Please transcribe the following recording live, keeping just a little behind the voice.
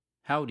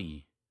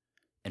Howdy,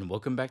 and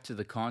welcome back to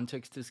the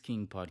Context is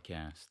King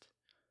podcast.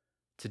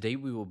 Today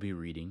we will be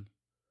reading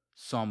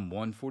Psalm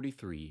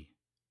 143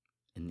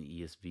 in the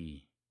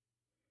ESV.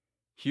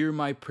 Hear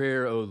my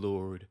prayer, O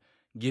Lord.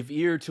 Give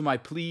ear to my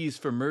pleas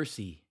for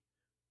mercy.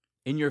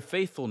 In your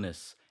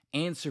faithfulness,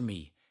 answer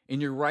me.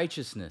 In your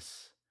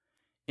righteousness,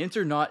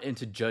 enter not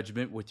into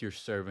judgment with your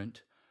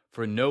servant,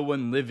 for no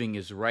one living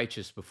is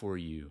righteous before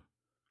you.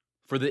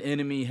 For the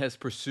enemy has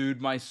pursued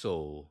my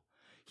soul.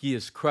 He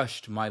has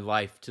crushed my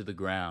life to the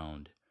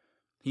ground.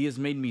 He has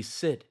made me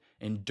sit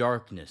in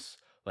darkness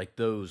like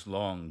those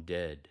long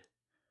dead.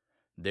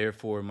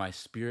 Therefore my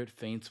spirit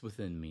faints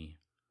within me.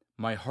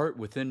 My heart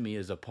within me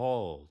is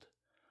appalled.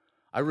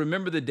 I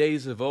remember the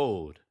days of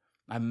old.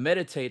 I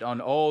meditate on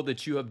all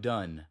that you have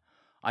done.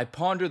 I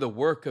ponder the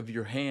work of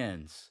your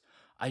hands.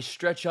 I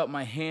stretch out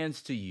my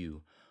hands to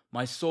you.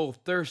 My soul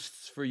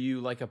thirsts for you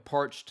like a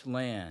parched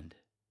land.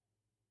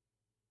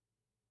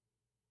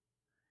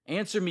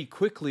 Answer me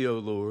quickly, O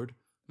Lord.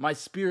 My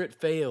spirit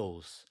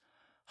fails.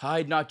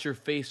 Hide not your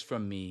face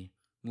from me,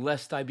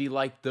 lest I be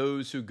like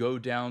those who go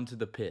down to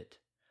the pit.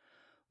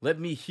 Let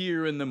me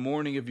hear in the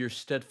morning of your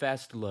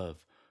steadfast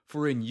love,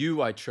 for in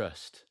you I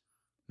trust.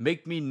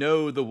 Make me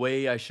know the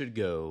way I should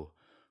go,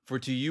 for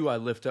to you I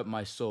lift up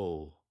my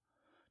soul.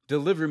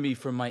 Deliver me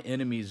from my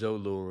enemies, O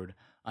Lord.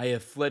 I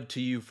have fled to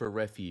you for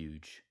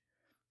refuge.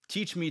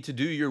 Teach me to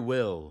do your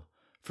will,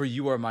 for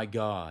you are my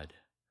God.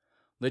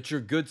 Let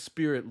your good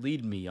spirit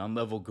lead me on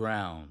level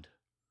ground.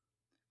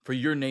 For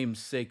your name's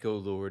sake, O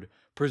Lord,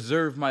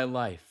 preserve my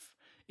life.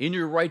 In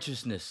your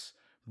righteousness,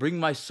 bring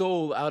my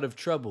soul out of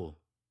trouble.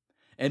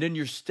 And in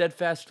your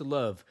steadfast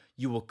love,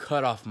 you will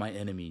cut off my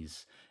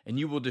enemies, and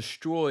you will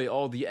destroy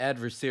all the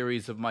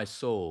adversaries of my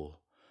soul,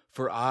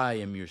 for I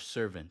am your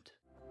servant.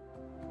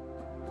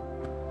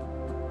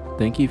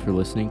 Thank you for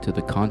listening to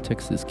the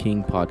Context is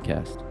King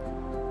podcast.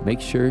 Make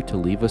sure to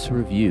leave us a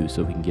review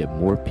so we can get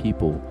more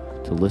people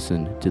to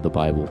listen to the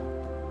Bible.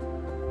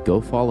 Go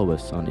follow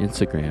us on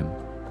Instagram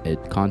at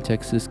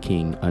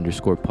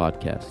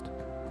contextisking_podcast.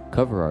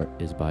 Cover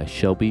art is by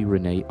Shelby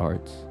Renee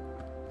Arts.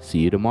 See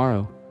you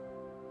tomorrow.